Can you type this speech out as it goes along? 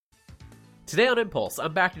Today on Impulse,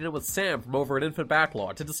 I'm back in with Sam from over at Infinite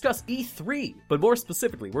Backlog to discuss E3, but more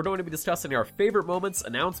specifically, we're going to be discussing our favorite moments,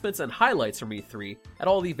 announcements, and highlights from E3 at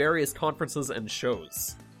all the various conferences and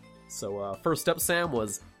shows. So, first up, Sam,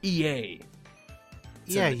 was EA.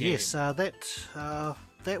 That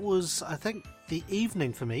was, I think, the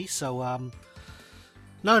evening for me. So,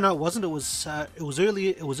 no, it wasn't. It was early.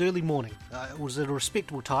 It was early morning. It was at a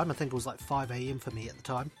respectable time. I think it was like 5 a.m. for me at the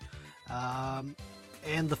time.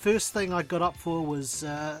 And the first thing I got up for was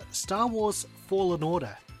Star Wars Fallen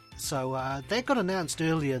Order. So that got announced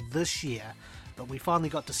earlier this year, but we finally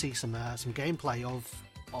got to see some gameplay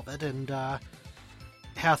of it and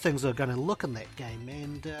how things are going to look in that game.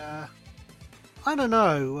 And I don't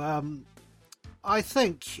know. I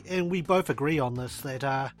think, and we both agree on this,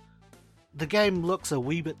 that the game looks a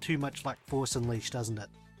wee bit too much like Force Unleashed, doesn't it?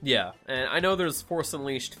 Yeah, and I know there's Force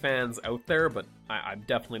Unleashed fans out there, but I'm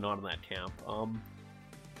definitely not in that camp.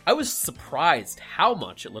 I was surprised how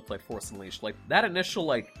much it looked like Force Unleashed. Like, that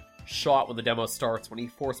initial, shot when the demo starts, when he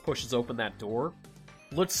force pushes open that door,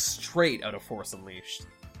 looks straight out of Force Unleashed.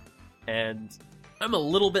 And I'm a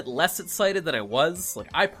little bit less excited than I was. Like,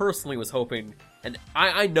 I personally was hoping, and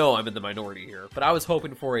I know I'm in the minority here, but I was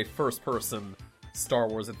hoping for a first-person Star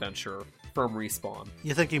Wars adventure from Respawn.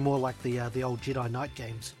 You're thinking more like the old Jedi Knight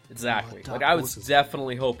games. Exactly. Like, I was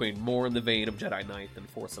definitely hoping more in the vein of Jedi Knight than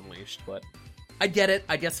Force Unleashed, but I get it.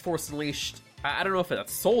 I guess Force Unleashed, I don't know if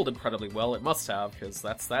that's sold incredibly well. It must have, because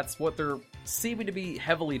that's what they're seeming to be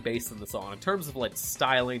heavily basing this on in terms of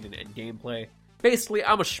styling and gameplay. Basically,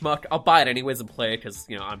 I'm a schmuck. I'll buy it anyways and play it because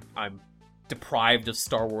I'm deprived of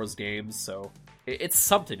Star Wars games, so it's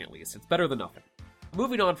something at least. It's better than nothing.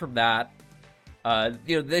 Moving on from that,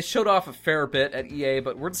 they showed off a fair bit at EA,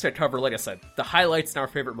 but we're just gonna cover, like I said, the highlights and our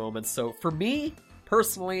favorite moments. So for me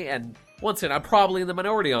personally, and once again, I'm probably in the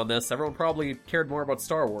minority on this. Everyone probably cared more about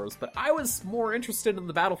Star Wars, but I was more interested in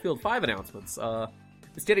the Battlefield 5 announcements.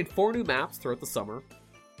 It's getting 4 new maps throughout the summer,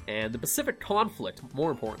 and the Pacific Conflict,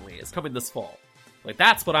 more importantly, is coming this fall.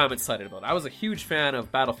 That's what I'm excited about. I was a huge fan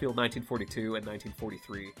of Battlefield 1942 and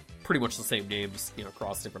 1943. Pretty much the same names,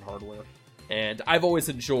 across different hardware. And I've always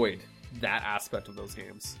enjoyed that aspect of those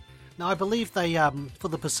games. Now, I believe they, for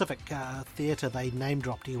the Pacific Theater, they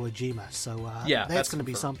name-dropped Iwo Jima, so that's going to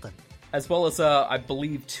be something. As well as, I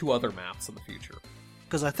believe, 2 other maps in the future.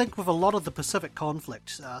 Because I think with a lot of the Pacific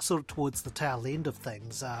conflict, sort of towards the tail end of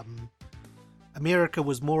things, America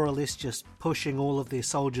was more or less just pushing all of their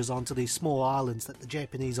soldiers onto these small islands that the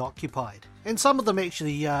Japanese occupied. And some of them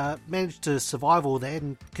actually managed to survive all that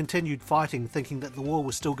and continued fighting, thinking that the war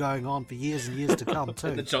was still going on for years and years to come, too.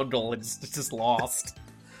 In the jungle, it's just lost.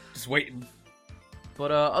 Just waiting. But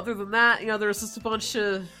other than that, there's just a bunch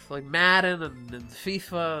of Madden and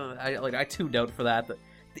FIFA. I tuned out for that. The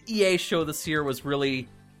EA show this year was really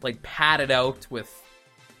padded out with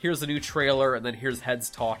here's a new trailer and then here's heads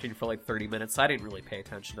talking for 30 minutes. I didn't really pay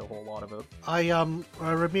attention to a whole lot of it. I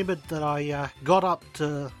remembered that I got up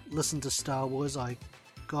to listen to Star Wars. I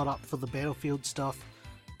got up for the Battlefield stuff,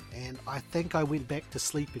 and I think I went back to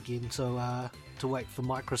sleep again to wait for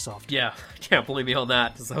Microsoft. Yeah, can't blame me on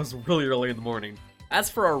that because that was really early in the morning. As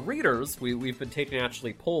for our readers, we've been taking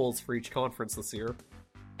actually polls for each conference this year,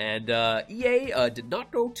 and EA did not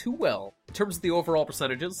go too well. In terms of the overall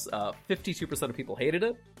percentages, 52% of people hated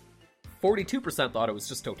it, 42% thought it was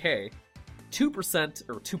just okay, 2%,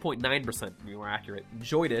 or 2.9% to be more accurate,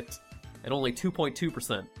 enjoyed it, and only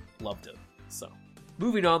 2.2% loved it. So,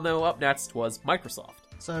 moving on though, up next was Microsoft.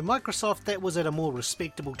 So Microsoft, that was at a more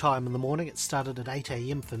respectable time in the morning. It started at 8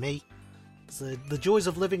 a.m. for me. So the joys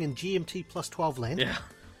of living in GMT plus 12 land. Yeah.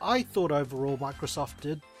 I thought overall Microsoft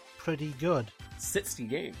did pretty good. 60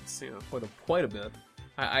 games, quite a bit.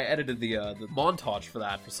 I edited the montage for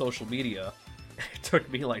that for social media. It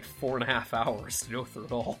took me 4.5 hours to go through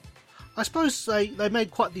it all. I suppose they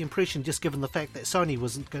made quite the impression just given the fact that Sony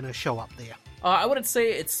wasn't going to show up there. I wouldn't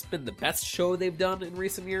say it's been the best show they've done in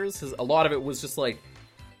recent years, because a lot of it was just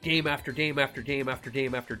game after game after game after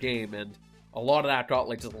game after game, and a lot of that got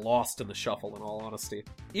just lost in the shuffle, in all honesty.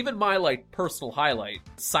 Even my personal highlight,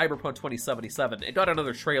 Cyberpunk 2077, it got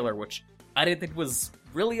another trailer, which I didn't think was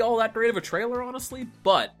really all that great of a trailer, honestly,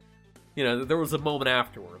 but there was a moment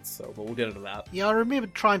afterwards, but we'll get into that. Yeah, I remember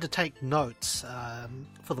trying to take notes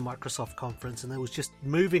for the Microsoft conference, and it was just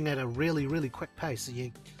moving at a really, really quick pace.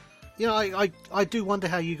 So I do wonder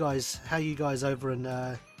how you guys over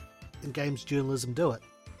in games journalism do it.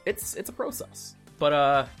 It's a process.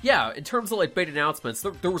 But, in terms of, big announcements,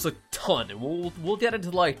 there was a ton, and we'll get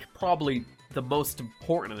into, probably the most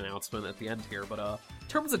important announcement at the end here, but, in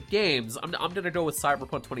terms of games, I'm gonna go with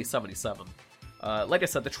Cyberpunk 2077. Like I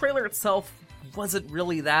said, the trailer itself wasn't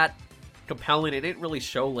really that compelling. It didn't really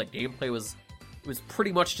show, like, gameplay was... It was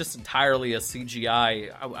pretty much just entirely a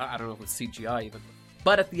CGI. I don't know if it was CGI even.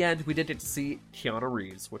 But at the end, we did get to see Keanu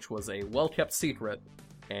Reeves, which was a well-kept secret.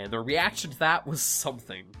 And the reaction to that was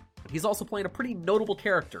something. He's also playing a pretty notable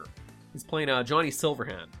character. He's playing Johnny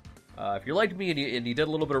Silverhand. If you're like me and you did a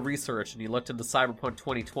little bit of research and you looked into Cyberpunk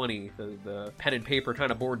 2020, the pen and paper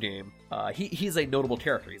kind of board game, he's a notable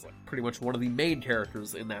character. He's like pretty much one of the main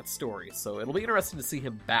characters in that story. So it'll be interesting to see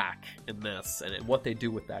him back in this and what they do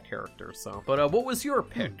with that character. So, but what was your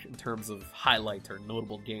pick in terms of highlight or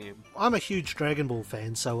notable game? I'm a huge Dragon Ball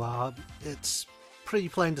fan, so it's pretty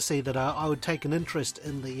plain to see that I would take an interest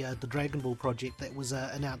in the Dragon Ball project that was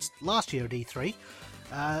announced last year at E3.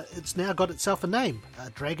 It's now got itself a name,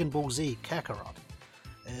 Dragon Ball Z Kakarot,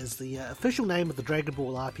 is the official name of the Dragon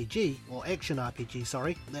Ball RPG, or action RPG,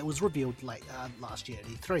 sorry, that was revealed late last year at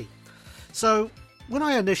E3. So, when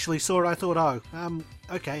I initially saw it, I thought,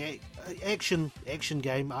 okay, action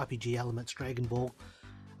game, RPG elements, Dragon Ball.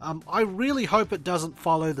 I really hope it doesn't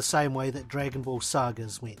follow the same way that Dragon Ball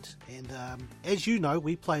Sagas went. And as you know,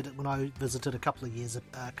 we played it when I visited a couple of years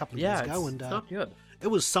ago, and it's not good. It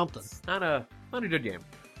was something. It's not a good game.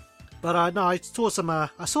 But no, I saw some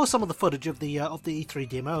of the footage of the E3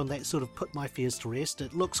 demo, and that sort of put my fears to rest.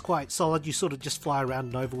 It looks quite solid. You sort of just fly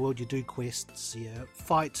around an overworld, you do quests, you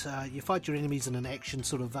fight your enemies in an action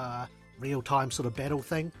sort of real time sort of battle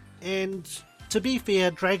thing. And to be fair,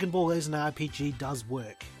 Dragon Ball as an RPG does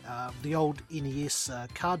work. The old NES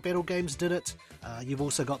card battle games did it. You've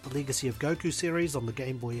also got the Legacy of Goku series on the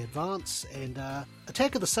Game Boy Advance, and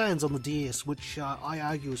Attack of the Saiyans on the DS, which I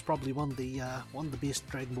argue is probably one of the best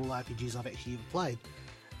Dragon Ball RPGs I've actually ever played.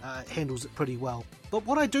 Handles it pretty well. But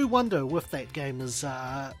what I do wonder with that game is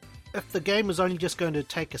if the game is only just going to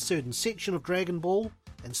take a certain section of Dragon Ball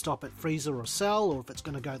and stop at Frieza or Cell, or if it's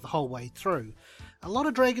going to go the whole way through. A lot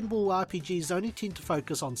of Dragon Ball RPGs only tend to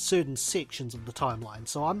focus on certain sections of the timeline,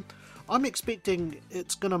 so I'm expecting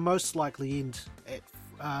it's going to most likely end at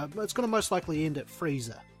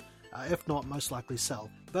Frieza, if not most likely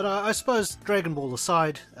Cell. But I suppose Dragon Ball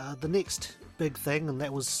aside, the next big thing, and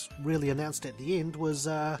that was really announced at the end, was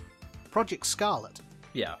Project Scarlet.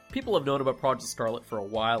 Yeah, people have known about Project Scarlet for a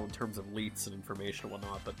while in terms of leaks and information and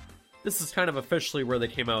whatnot, but this is kind of officially where they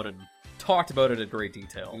came out and talked about it in great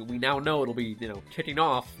detail. We now know it'll be, kicking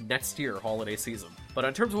off next year, holiday season. But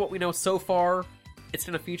in terms of what we know so far, it's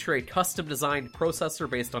going to feature a custom-designed processor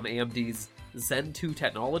based on AMD's Zen 2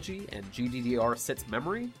 technology and GDDR6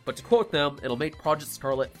 memory. But to quote them, it'll make Project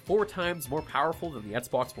Scarlet 4 times more powerful than the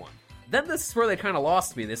Xbox One. Then this is where they kind of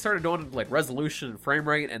lost me. They started going into resolution and frame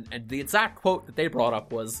rate, and the exact quote that they brought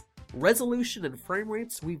up was, resolution and frame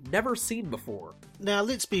rates we've never seen before. Now,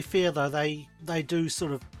 let's be fair though, they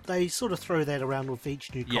sort of throw that around with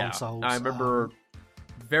each new console. I remember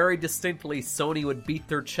very distinctly Sony would beat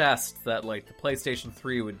their chest that the PlayStation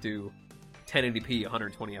 3 would do 1080p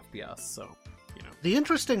 120 FPS, so The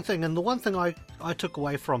interesting thing, and the one thing I took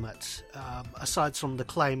away from it, aside from the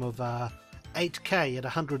claim of 8K at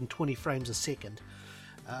 120 frames a second,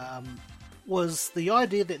 was the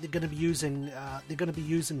idea that they're going to be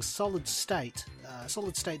using solid state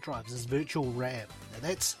drives as virtual RAM.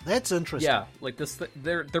 Now that's interesting. Yeah,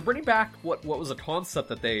 they're bringing back what was a concept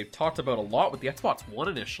that they talked about a lot with the Xbox One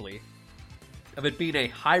initially, of it being a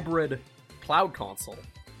hybrid cloud console.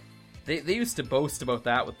 They used to boast about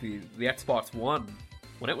that with the Xbox One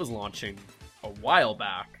when it was launching a while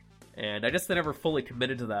back, and I guess they never fully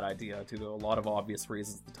committed to that idea due to a lot of obvious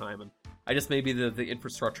reasons at the time, and I just maybe the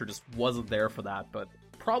infrastructure just wasn't there for that. But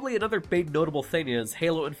probably another big notable thing is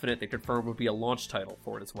Halo Infinite, they confirmed, would be a launch title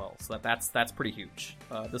for it as well, so that's pretty huge.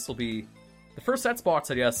 This will be the first Xbox,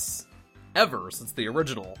 I guess, ever since the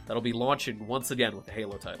original that'll be launching once again with the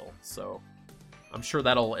Halo title, so I'm sure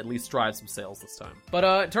that'll at least drive some sales this time.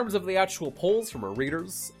 But in terms of the actual polls from our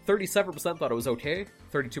readers, 37% thought it was okay,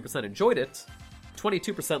 32% enjoyed it,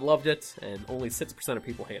 22% loved it, and only 6% of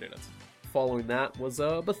people hated it. Following that was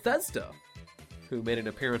Bethesda, who made an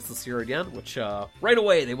appearance this year again, which right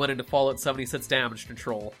away they went into Fallout 76 damage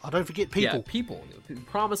control. Oh, don't forget people. Yeah, people. The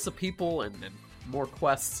promise of people and more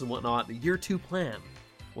quests and whatnot. The year 2 plan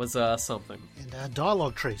was something. And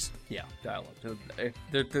dialogue trees. Yeah, dialogue.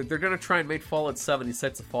 They're going to try and make Fallout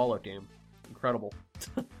 76 a Fallout game. Incredible.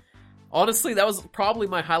 Honestly, that was probably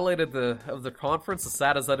my highlight of the conference, as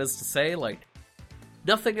sad as that is to say.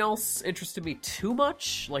 Nothing else interested me too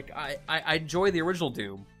much. I enjoy the original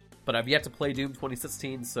Doom, but I've yet to play Doom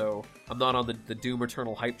 2016, so I'm not on the Doom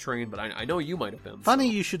Eternal hype train, but I know you might have been. Funny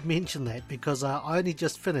you should mention that, because I only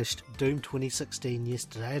just finished Doom 2016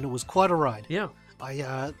 yesterday, and it was quite a ride. Yeah.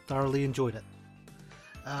 I thoroughly enjoyed it.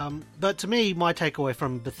 But to me, my takeaway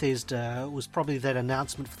from Bethesda was probably that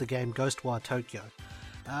announcement for the game Ghostwire Tokyo.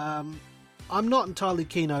 I'm not entirely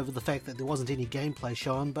keen over the fact that there wasn't any gameplay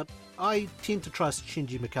shown, but I tend to trust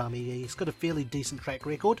Shinji Mikami. He's got a fairly decent track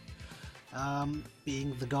record,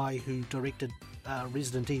 being the guy who directed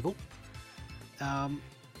Resident Evil.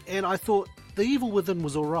 And I thought The Evil Within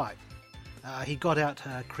was alright. He got out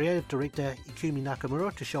creative director Ikumi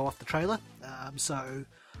Nakamura to show off the trailer. So,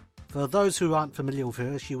 for those who aren't familiar with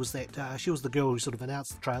her, she was the girl who sort of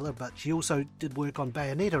announced the trailer, but she also did work on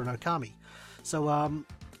Bayonetta and Okami. So,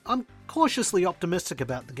 I'm cautiously optimistic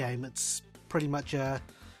about the game. It's pretty much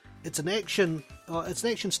it's an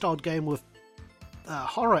action-styled game with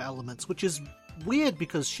horror elements, which is weird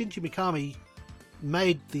because Shinji Mikami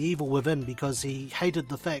made The Evil Within because he hated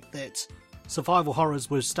the fact that survival horrors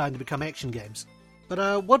were starting to become action games.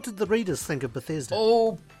 But what did the readers think of Bethesda?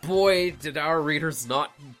 Oh boy, did our readers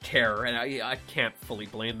not care, and I can't fully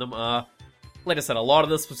blame them. Like I said, a lot of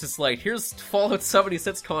this was just like, here's Fallout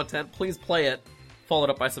 76 content, please play it. Followed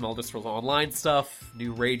up by some Elder Scrolls Online stuff,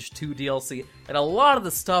 new Rage 2 DLC, and a lot of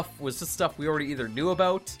the stuff was just stuff we already either knew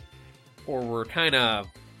about, or were kind of,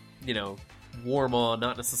 warm on,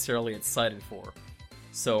 not necessarily excited for.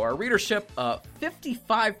 So our readership,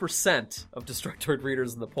 55% of Destructoid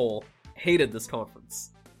readers in the poll hated this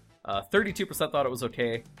conference. 32% thought it was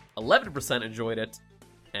okay, 11% enjoyed it,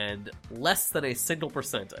 and less than a single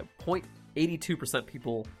percent, 0.82%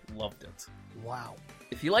 people loved it. Wow.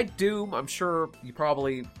 If you like Doom, I'm sure you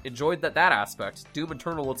probably enjoyed that aspect. Doom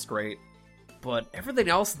Eternal looks great, but everything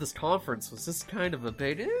else at this conference was just kind of a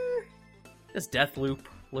bit, This Deathloop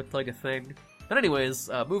looked like a thing. But anyways,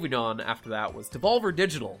 moving on after that was Devolver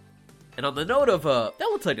Digital. And on the note of, that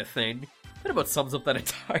looks like a thing, that about sums up that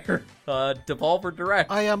entire Devolver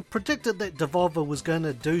Direct. I predicted that Devolver was going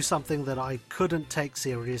to do something that I couldn't take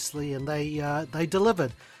seriously, and they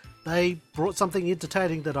delivered. They brought something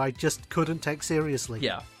entertaining that I just couldn't take seriously.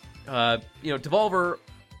 Yeah. Devolver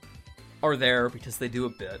are there because they do a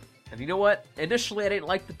bit. And you know what? Initially I didn't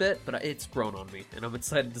like the bit, but it's grown on me. And I'm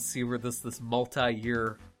excited to see where this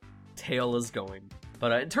multi-year tale is going.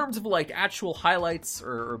 But in terms of actual highlights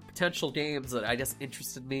or potential games that I guess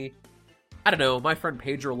interested me, I don't know, my friend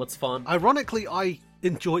Pedro looks fun. Ironically, I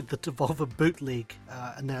enjoyed the Devolver bootleg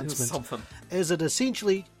announcement. Something. As it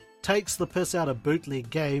essentially takes the piss out of bootleg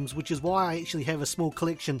games, which is why I actually have a small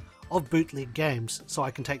collection of bootleg games, so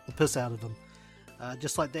I can take the piss out of them.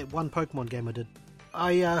 Just like that one Pokemon game I did.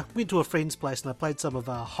 I went to a friend's place and I played some of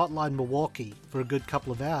Hotline Milwaukee for a good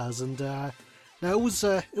couple of hours, and it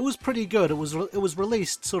was pretty good. It was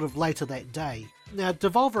released sort of later that day. Now,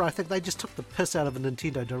 Devolver, I think they just took the piss out of a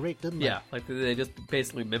Nintendo Direct, didn't they? Yeah, they just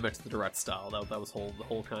basically mimicked the Direct style. That was the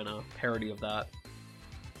whole kind of parody of that.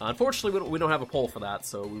 Unfortunately, we don't have a poll for that,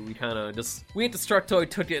 so we kind of just... We at Destructoid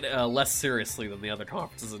took it less seriously than the other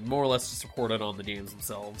conferences, and more or less just reported on the games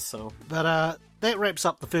themselves, so... But that wraps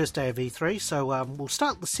up the first day of E3, so we'll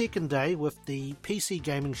start the second day with the PC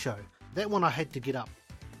Gaming Show. That one I had to get up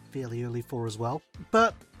fairly early for as well.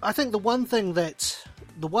 But I think the one thing that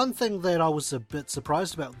I was a bit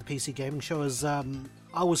surprised about with the PC Gaming Show is I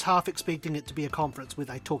was half expecting it to be a conference where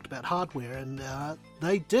they talked about hardware, and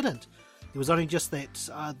they didn't. There was only just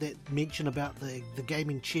that mention about the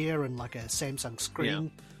gaming chair and a Samsung screen,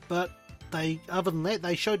 but other than that,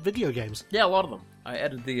 they showed video games. Yeah, a lot of them. I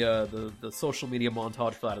edited the social media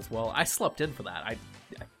montage for that as well. I slept in for that. I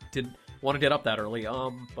didn't want to get up that early.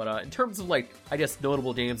 But in terms of I guess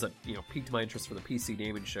notable games that piqued my interest for the PC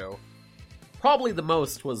gaming show, probably the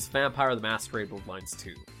most was Vampire the Masquerade Bloodlines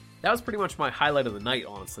 2. That was pretty much my highlight of the night,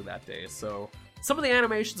 honestly, that day. So. Some of the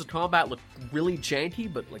animations of combat look really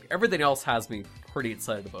janky, but everything else has me pretty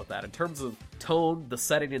excited about that. In terms of tone, the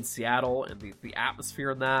setting in Seattle, and the atmosphere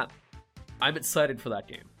in that, I'm excited for that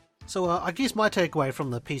game. So I guess my takeaway from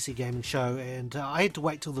the PC Gaming Show, and I had to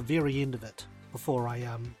wait till the very end of it before I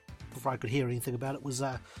could hear anything about it, was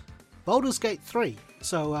Baldur's Gate 3.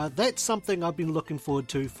 So that's something I've been looking forward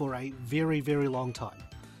to for a very, very long time.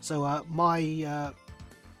 So my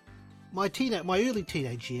early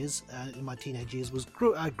teenage years,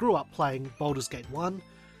 I grew up playing Baldur's Gate 1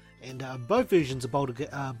 and both versions of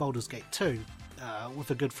Baldur's Gate 2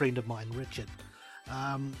 with a good friend of mine, Richard.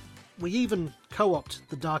 We even co-opted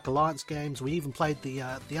the Dark Alliance games. We even played the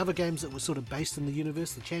other games that were sort of based in the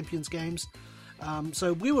universe, the Champions games.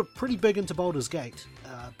 So we were pretty big into Baldur's Gate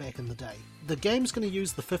back in the day. The game's going to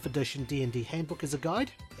use the 5th edition D&D handbook as a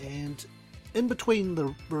guide, and in between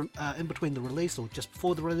the release, or just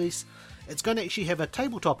before the release, it's going to actually have a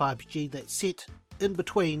tabletop RPG that's set in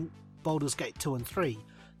between Baldur's Gate 2 and 3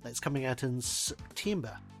 that's coming out in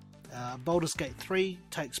September. Baldur's Gate 3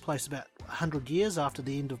 takes place about 100 years after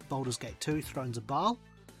the end of Baldur's Gate 2, Thrones of Baal.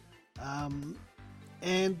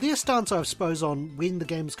 And their stance, I suppose, on when the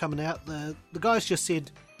game's coming out, the guys just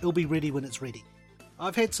said it'll be ready when it's ready.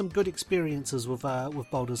 I've had some good experiences with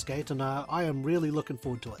Baldur's Gate, and I am really looking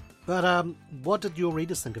forward to it. But what did your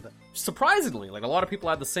readers think of it? Surprisingly, a lot of people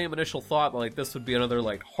had the same initial thought, this would be another,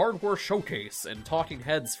 hardware showcase and talking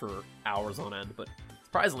heads for hours on end, but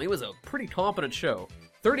surprisingly, it was a pretty competent show.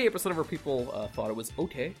 38% of our people thought it was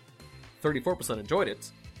okay, 34% enjoyed it,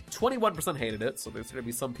 21% hated it, so there's going to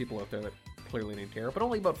be some people out there that clearly didn't care, but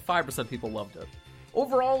only about 5% people loved it.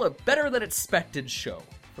 Overall, a better than expected show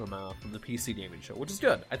from the PC gaming show, which is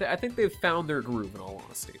good. I think they've found their groove, in all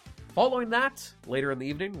honesty. Following that, later in the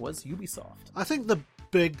evening, was Ubisoft. I think the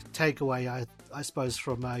big takeaway, I suppose,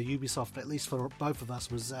 from Ubisoft, at least for both of us,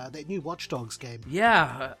 was that new Watch Dogs game.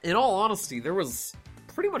 Yeah, in all honesty, there was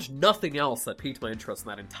pretty much nothing else that piqued my interest in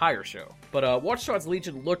that entire show. But Watch Dogs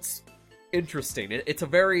Legion looks interesting. It's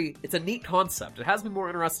a neat concept. It has me more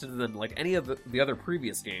interested than any of the other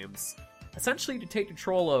previous games. Essentially, to take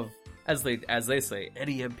control of, as they say,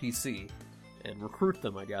 any NPC, and recruit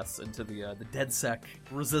them, I guess, into the DedSec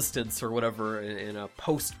resistance or whatever in a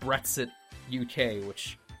post-Brexit UK,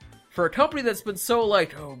 which, for a company that's been so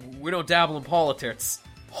oh, we don't dabble in politics,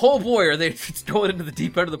 oh boy, are they going into the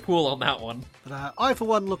deep end of the pool on that one. But I, for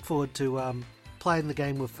one, look forward to playing the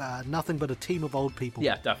game with nothing but a team of old people.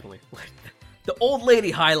 Yeah, definitely. The old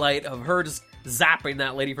lady highlight of her just zapping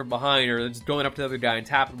that lady from behind, or just going up to the other guy and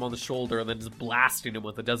tapping him on the shoulder and then just blasting him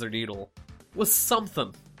with a Desert Needle was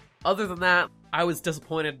something. Other than that, I was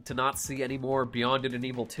disappointed to not see any more Beyond Good and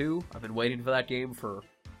Evil 2. I've been waiting for that game for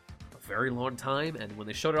a very long time, and when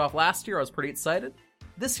they showed it off last year, I was pretty excited.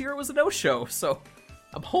 This year it was a no-show, so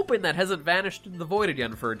I'm hoping that hasn't vanished into the void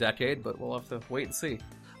again for a decade, but we'll have to wait and see.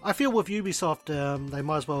 I feel with Ubisoft, they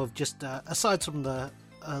might as well have just, aside from the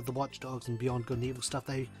Watch Dogs and Beyond Good and Evil stuff,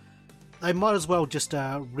 they might as well just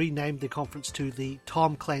rename the conference to the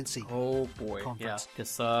Tom Clancy conference. Yeah,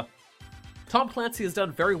 because Tom Clancy has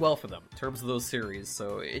done very well for them in terms of those series,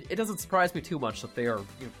 so it doesn't surprise me too much that they are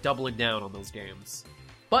doubling down on those games.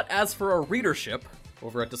 But as for our readership,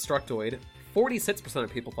 over at Destructoid, 46%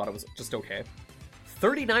 of people thought it was just okay,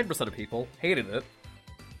 39% of people hated it,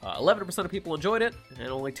 11% of people enjoyed it, and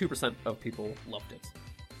only 2% of people loved it.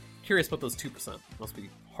 Curious about those 2%. Must be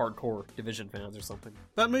hardcore Division fans or something.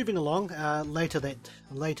 But moving along, later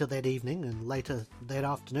that evening and later that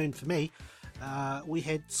afternoon for me, we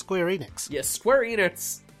had Square Enix. Yeah, Square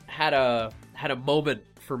Enix had a moment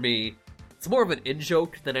for me. It's more of an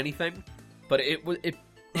in-joke than anything, but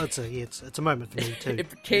it's a moment for me too. It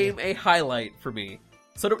became a highlight for me.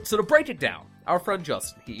 So to break it down, our friend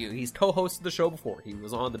Justin, he's co-hosted the show before. He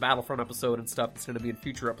was on the Battlefront episode and stuff. It's going to be in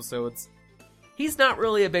future episodes. He's not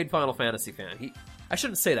really a big Final Fantasy fan. I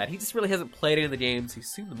shouldn't say that. He just really hasn't played any of the games. He's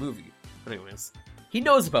seen the movie. But anyways, he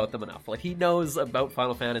knows about them enough. He knows about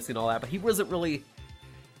Final Fantasy and all that, but he wasn't really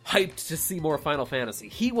hyped to see more Final Fantasy.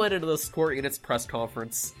 He went into the Square Enix press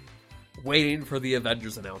conference waiting for the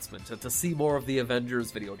Avengers announcement, to see more of the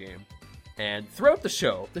Avengers video game. And throughout the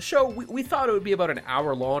show, we thought it would be about an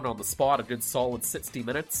hour long on the spot, a good solid 60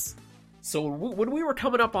 minutes. So when we were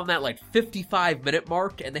coming up on that 55-minute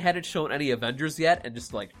mark, and they hadn't shown any Avengers yet, and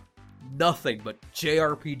just nothing but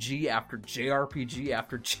JRPG after JRPG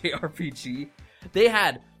after JRPG, they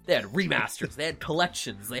had remasters, they had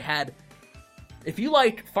collections, they had... If you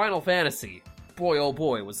like Final Fantasy, boy oh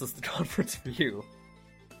boy, was this the conference for you.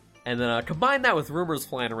 And then combine that with rumors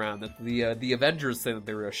flying around that the Avengers thing that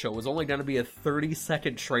they were going to show was only going to be a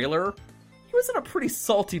 30-second trailer. He was in a pretty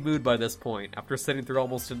salty mood by this point, after sitting through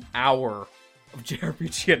almost an hour of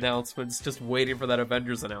JRPG announcements, just waiting for that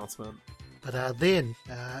Avengers announcement. But then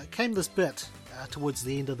came this bit towards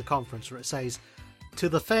the end of the conference where it says, "To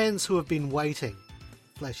the fans who have been waiting,"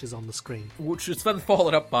 flashes on the screen. Which is then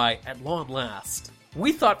followed up by, "At long last."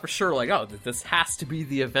 We thought for sure, this has to be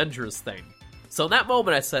the Avengers thing. So in that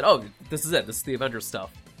moment I said, oh, this is it, this is the Avengers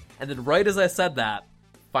stuff. And then right as I said that,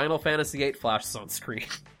 Final Fantasy VIII flashes on screen.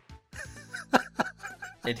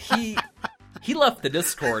 And he left the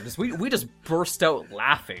Discord, we just burst out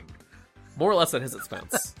laughing. More or less at his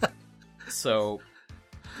expense. So...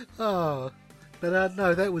 Oh, but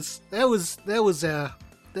no, that was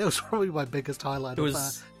probably my biggest highlight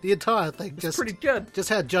of the entire thing. It was pretty good. Just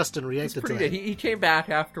how Justin reacted to it. He came back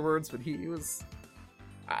afterwards, but he was...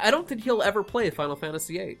 I don't think he'll ever play Final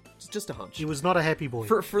Fantasy VIII. It's just a hunch. He was not a happy boy.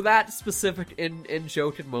 For that specific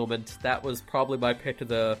in-joking moment, that was probably my pick of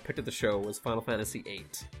the show, was Final Fantasy VIII.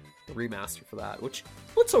 The remaster for that, which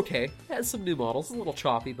looks okay. It has some new models, a little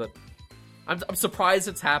choppy, but I'm surprised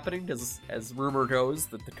it's happening, because as rumor goes,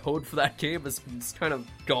 that the code for that game has been kind of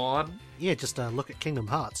gone. Yeah, just look at Kingdom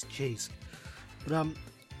Hearts, jeez. But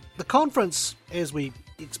the conference, as we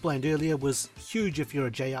explained earlier, was huge if you're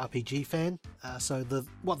a JRPG fan. So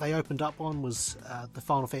what they opened up on was the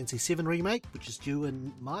Final Fantasy VII Remake, which is due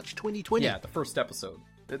in March 2020. Yeah, the first episode.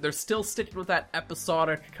 They're still sticking with that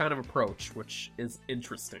episodic kind of approach, which is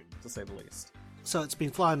interesting, to say the least. So it's been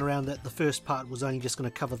flying around that the first part was only just going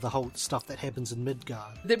to cover the whole stuff that happens in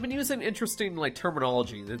Midgard. They've been using interesting,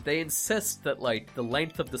 terminology. That they insist that, the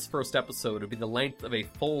length of this first episode would be the length of a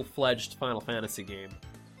full-fledged Final Fantasy game.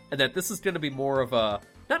 And that this is going to be more of a,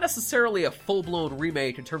 not necessarily a full-blown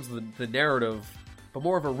remake in terms of the narrative, but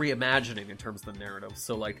more of a reimagining in terms of the narrative.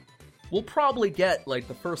 So, we'll probably get,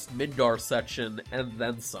 the first Midgar section and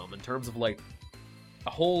then some, in terms of, a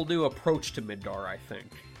whole new approach to Midgar, I think.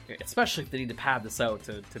 Especially if they need to pad this out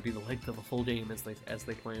to be the length of a full game as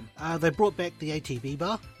they claim. They brought back the ATB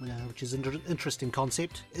bar, which is an interesting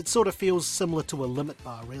concept. It sort of feels similar to a limit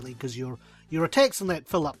bar, really, because your attacks in that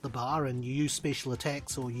fill up the bar, and you use special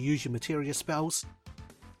attacks or you use your materia spells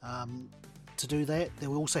to do that. They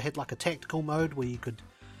also had a tactical mode where you could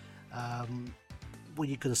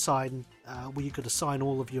assign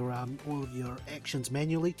all of your actions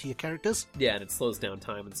manually to your characters. Yeah, and it slows down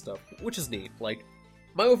time and stuff, which is neat.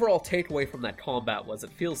 My overall takeaway from that combat was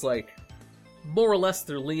it feels like more or less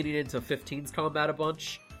they're leaning into 15's combat a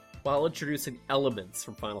bunch while introducing elements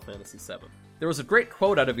from Final Fantasy VII. There was a great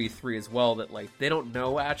quote out of E3 as well that, they don't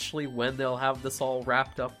know actually when they'll have this all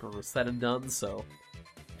wrapped up or said and done, so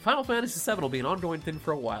Final Fantasy VII will be an ongoing thing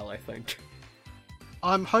for a while, I think.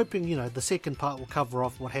 I'm hoping, the second part will cover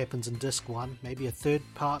off what happens in Disc 1, maybe a third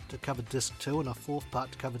part to cover Disc 2, and a fourth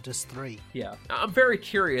part to cover Disc 3. Yeah, I'm very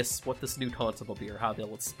curious what this new concept will be, or how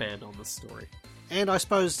they'll expand on this story. And I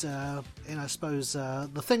suppose the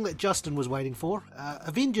thing that Justin was waiting for,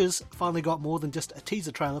 Avengers finally got more than just a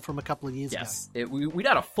teaser trailer from a couple of years ago. Yes, we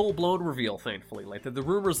got a full-blown reveal, thankfully. The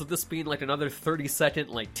rumors of this being another 30-second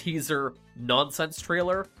teaser nonsense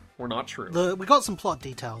trailer were not true. We got some plot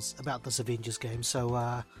details about this Avengers game,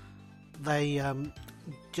 so they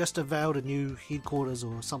just unveiled a new headquarters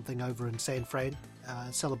or something over in San Fran,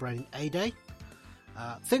 celebrating A-Day.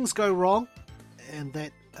 Things go wrong, and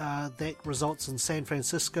that results in San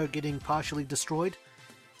Francisco getting partially destroyed,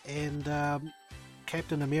 and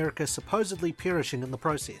Captain America supposedly perishing in the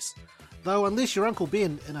process. Though, unless you're Uncle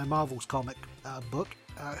Ben in a Marvel's comic book,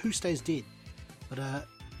 who stays dead? But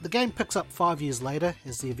the game picks up 5 years later,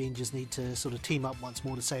 as the Avengers need to sort of team up once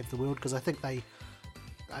more to save the world, because I think they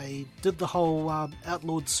did the whole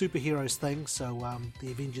outlawed superheroes thing, so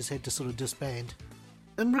the Avengers had to sort of disband.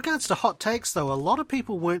 In regards to hot takes, though, a lot of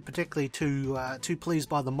people weren't particularly too pleased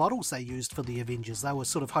by the models they used for the Avengers. They were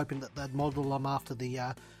sort of hoping that they'd model them after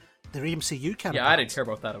their MCU counterparts. Yeah, I didn't care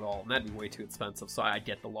about that at all, and that'd be way too expensive, so I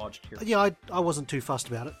get the logic here. Yeah, I wasn't too fussed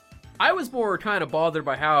about it. I was more kind of bothered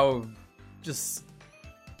by how just...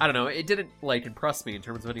 I don't know, it didn't, impress me in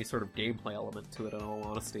terms of any sort of gameplay element to it, in all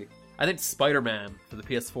honesty. I think Spider-Man for the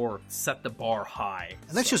PS4 set the bar high.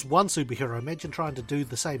 And that's just one superhero. Imagine trying to do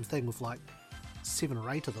the same thing with, 7 or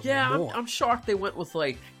 8 of them. Yeah, or more. I'm shocked they went with,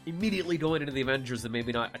 immediately going into the Avengers and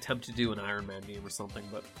maybe not attempt to do an Iron Man game or something.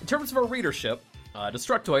 But in terms of our readership,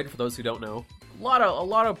 Destructoid, for those who don't know, a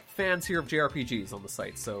lot of fans here of JRPGs on the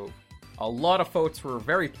site, so a lot of folks were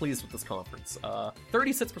very pleased with this conference.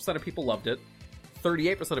 36% of people loved it.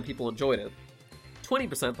 38% of people enjoyed it,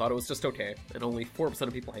 20% thought it was just okay, and only 4%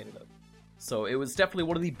 of people hated it. So it was definitely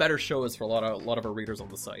one of the better shows for a lot of our readers on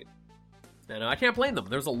the site. And I can't blame them.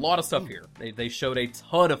 There's a lot of stuff here. They showed a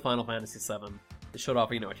ton of Final Fantasy VII. They showed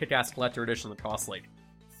off, a kick-ass collector edition that costs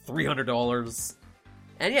 $300.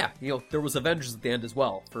 And yeah, there was Avengers at the end as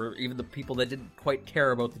well, for even the people that didn't quite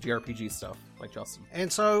care about the JRPG stuff, like Justin.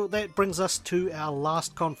 And so that brings us to our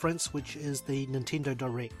last conference, which is the Nintendo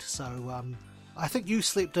Direct. So, I think you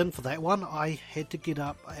slept in for that one. I had to get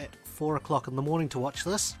up at 4 o'clock in the morning to watch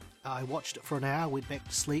this. I watched it for an hour, went back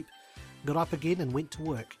to sleep, got up again and went to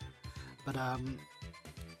work. But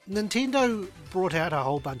Nintendo brought out a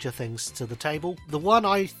whole bunch of things to the table. The one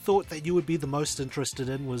I thought that you would be the most interested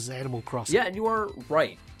in was Animal Crossing. Yeah, and you are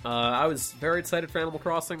right. I was very excited for Animal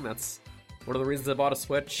Crossing. That's one of the reasons I bought a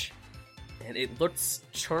Switch. And it looks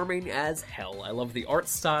charming as hell. I love the art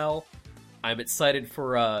style. I'm excited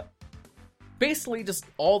for... basically just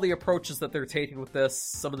all the approaches that they're taking with this,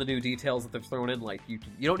 some of the new details that they've thrown in, you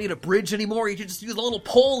don't need a bridge anymore, you can just use a little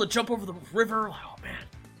pole and jump over the river. Oh man,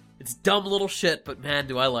 it's dumb little shit, but man,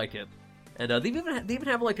 do I like it. And they even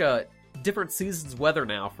have a different seasons weather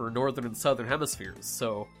now for northern and southern hemispheres,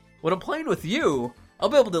 so when I'm playing with you, I'll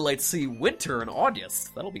be able to, like, see winter in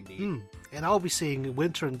August. That'll be neat. And I'll be seeing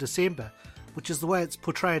winter in December, which is the way it's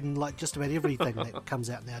portrayed in, like, just about everything that comes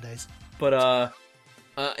out nowadays. But,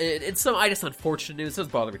 it's some, I guess, unfortunate news. It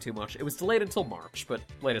doesn't bother me too much. It was delayed until March, but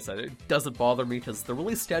like I said, it doesn't bother me because the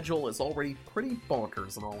release schedule is already pretty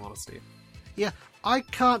bonkers, in all honesty. Yeah, I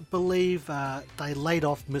can't believe they laid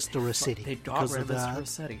off Mr. Rossetti. They got rid of Mr.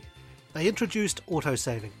 Rossetti. They introduced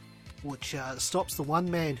autosaving, which stops the one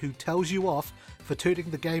man who tells you off for turning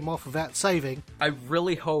the game off without saving. I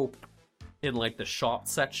really hope in, like, the shop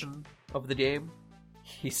section of the game,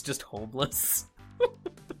 he's just homeless.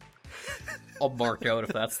 I'll mark out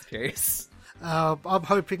if that's the case. I'm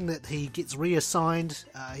hoping that he gets reassigned.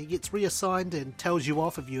 And tells you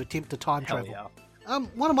off if you attempt to time travel. Yeah.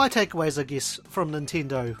 One of my takeaways, I guess, from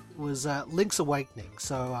Nintendo was Link's Awakening.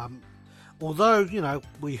 So, although,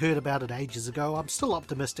 we heard about it ages ago, I'm still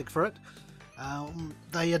optimistic for it.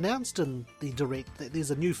 They announced in the Direct that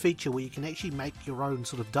there's a new feature where you can actually make your own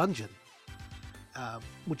sort of dungeon,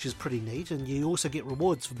 which is pretty neat, and you also get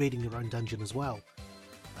rewards for beating your own dungeon as well.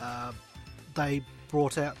 They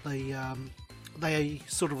brought out they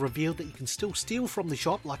sort of revealed that you can still steal from the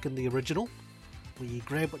shop like in the original, where you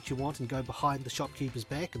grab what you want and go behind the shopkeeper's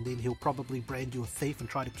back, and then he'll probably brand you a thief and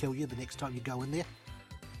try to kill you the next time you go in there.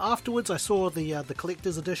 Afterwards, I saw the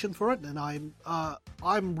collector's edition for it, and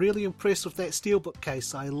I'm really impressed with that steelbook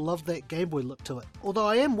case. I love that Game Boy look to it. Although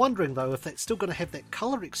I am wondering though if that's still going to have that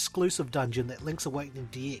color exclusive dungeon that Link's Awakening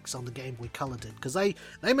DX on the Game Boy Color did, because they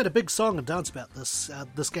made a big song and dance about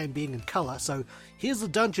this game being in color. So here's a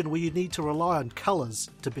dungeon where you need to rely on colors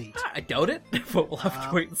to beat. I doubt it, but we'll have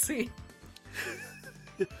to wait and see.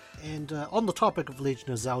 And on the topic of Legend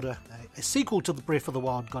of Zelda, a sequel to the Breath of the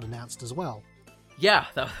Wild got announced as well. Yeah,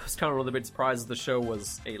 that was kind of one of the big surprises of the show,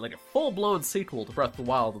 was a full-blown sequel to Breath of the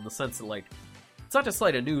Wild, in the sense that, like, it's not just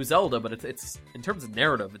like a new Zelda, but it's in terms of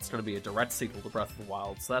narrative, it's going to be a direct sequel to Breath of the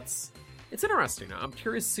Wild. So it's interesting. I'm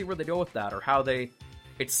curious to see where they go with that, or how they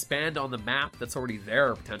expand on the map that's already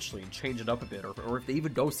there potentially and change it up a bit, or if they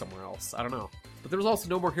even go somewhere else. I don't know. But there was also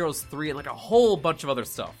No More Heroes 3 and like a whole bunch of other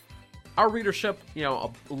stuff. Our readership, a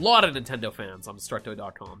lot of Nintendo fans on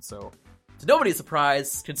Destructo.com, so to nobody's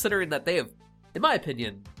surprise, considering that they have, in my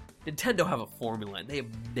opinion, Nintendo have a formula, and they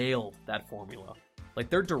have nailed that formula. Like,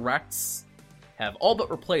 their directs have all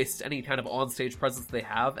but replaced any kind of on-stage presence they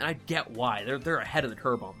have, and I get why. They're ahead of the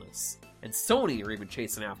curve on this. And Sony are even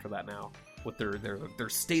chasing after that now, with their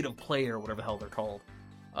state of play, or whatever the hell they're called.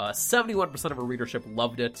 71% of our readership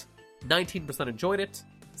loved it, 19% enjoyed it,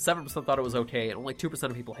 7% thought it was okay, and only 2%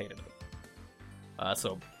 of people hated it.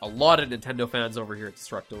 So a lot of Nintendo fans over here at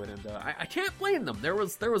Destructoid, and I can't blame them. There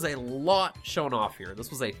was a lot shown off here.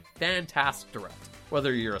 This was a fantastic direct.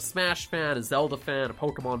 Whether you're a Smash fan, a Zelda fan, a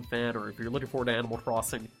Pokemon fan, or if you're looking forward to Animal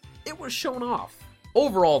Crossing, it was shown off.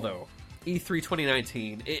 Overall, though, E3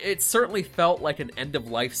 2019, it certainly felt like an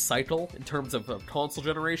end-of-life cycle in terms of console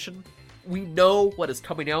generation. We know what is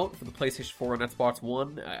coming out for the PlayStation 4 and Xbox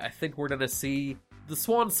One. I think we're going to see the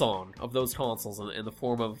swan song of those consoles in the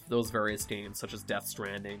form of those various games, such as Death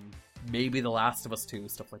Stranding, maybe The Last of Us 2,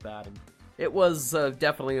 stuff like that. And it was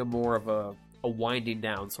definitely more of a winding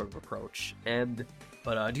down sort of approach.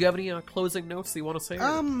 But do you have any closing notes that you want to say?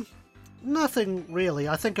 Nothing really.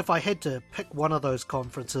 I think if I had to pick one of those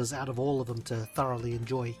conferences out of all of them to thoroughly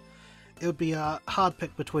enjoy, it would be a hard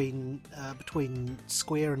pick between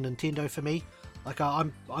Square and Nintendo for me. Like,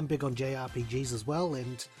 I'm big on JRPGs as well,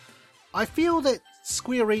 and I feel that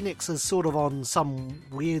Square Enix is sort of on some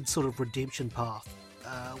weird sort of redemption path,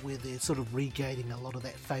 where they're sort of regaining a lot of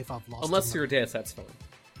that faith I've lost. Unless you're a Deus Ex fan.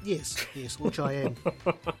 Yes, which I am.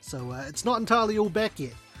 So it's not entirely all back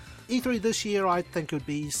yet. E3 this year, I think, would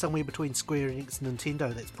be somewhere between Square Enix and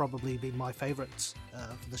Nintendo. That's probably been my favourites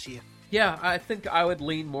for this year. Yeah, I think I would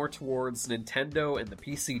lean more towards Nintendo and the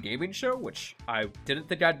PC Gaming Show, which I didn't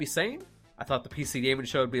think I'd be saying. I thought the PC Gaming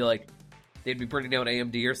Show would be like, they'd be bringing out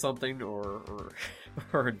AMD or something, or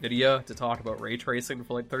Nvidia to talk about ray tracing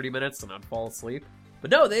for like 30 minutes and I'd fall asleep.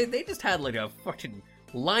 But no, they just had like a fucking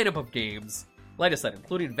lineup of games, like I said,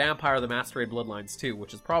 including Vampire the Masquerade Bloodlines 2,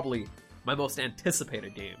 which is probably my most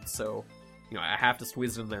anticipated game, so, I have to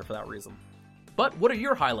squeeze it in there for that reason. But what are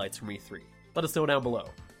your highlights from E3? Let us know down below.